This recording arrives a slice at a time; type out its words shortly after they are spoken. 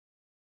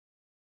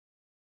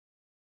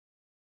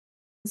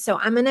So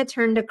I'm going to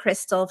turn to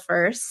Crystal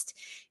first.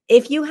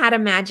 If you had a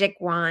magic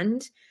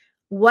wand,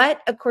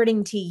 what,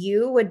 according to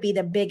you, would be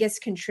the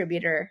biggest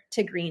contributor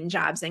to green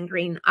jobs and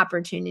green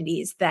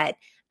opportunities that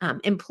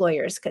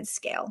employers could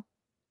scale?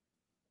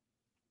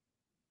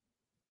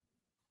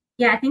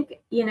 Yeah, I think,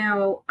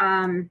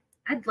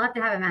 I'd love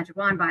to have a magic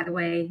wand, by the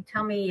way.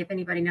 Tell me if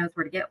anybody knows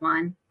where to get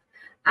one.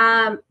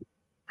 Um,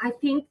 I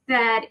think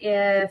that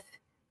if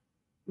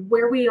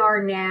where we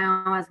are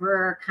now, as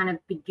we're kind of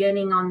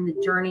beginning on the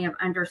journey of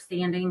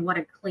understanding what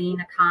a clean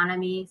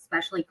economy,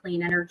 especially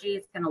clean energy,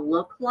 is going to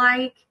look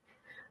like,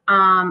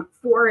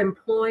 for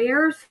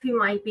employers who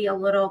might be a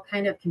little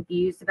kind of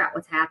confused about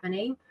what's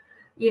happening,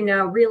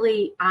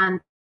 really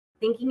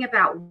thinking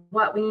about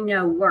what we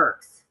know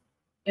works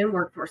in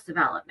workforce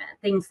development,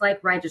 things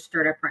like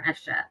registered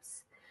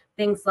apprenticeships,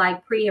 things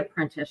like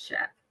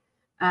pre-apprenticeship,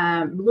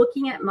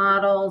 looking at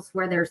models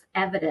where there's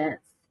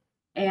evidence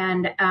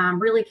and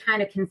really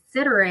kind of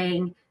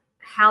considering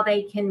how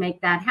they can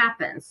make that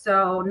happen.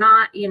 So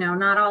not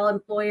all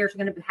employers are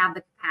going to have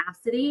the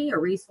capacity or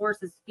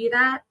resources to do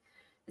that,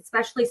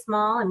 especially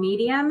small and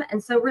medium.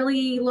 And so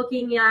really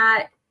looking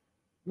at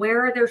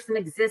where there's some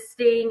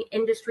existing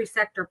industry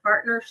sector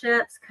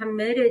partnerships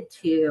committed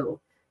to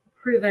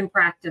proven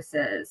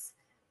practices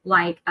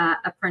like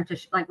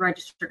like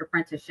registered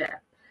apprenticeship,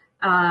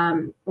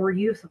 or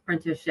youth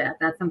apprenticeship.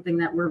 That's something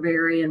that we're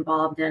very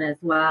involved in as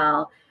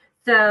well.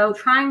 So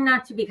trying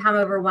not to become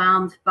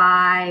overwhelmed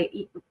by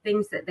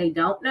things that they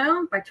don't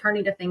know, by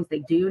turning to things they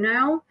do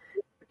know,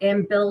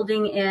 and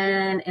building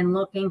in and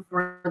looking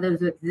for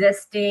those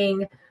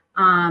existing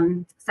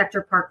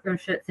sector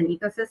partnerships and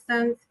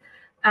ecosystems.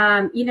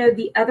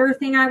 The other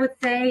thing I would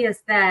say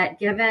is that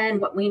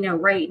given what we know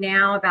right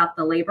now about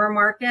the labor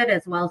market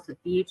as well as the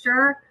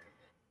future,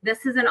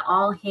 this is an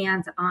all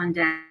hands on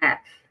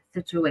deck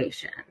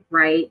situation,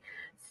 right?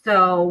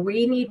 So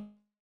we need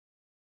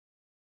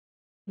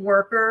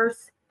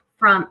workers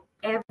from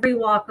every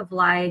walk of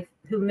life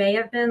who may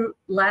have been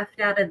left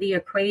out of the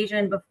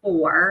equation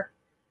before.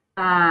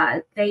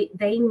 They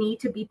need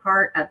to be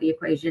part of the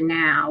equation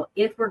now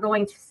if we're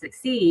going to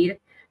succeed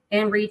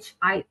and reach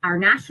our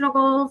national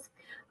goals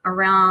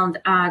around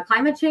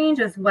climate change,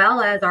 as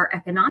well as our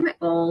economic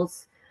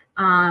goals,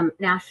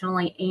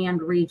 nationally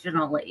and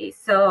regionally.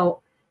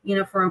 So,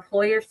 for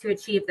employers to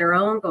achieve their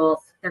own goals,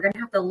 they're going to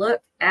have to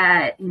look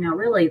at,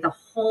 really the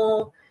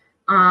whole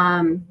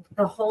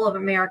of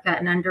America,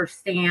 and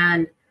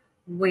understand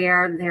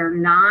where they're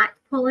not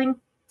pulling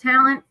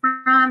talent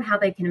from, how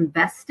they can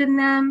invest in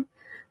them,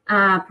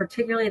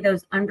 particularly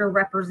those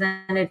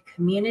underrepresented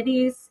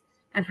communities,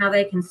 and how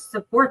they can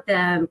support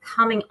them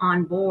coming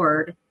on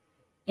board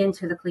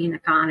into the clean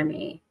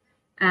economy.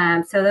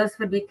 So those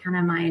would be kind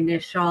of my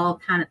initial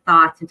kind of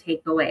thoughts and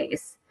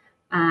takeaways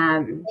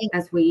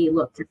as we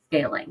look to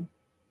scaling.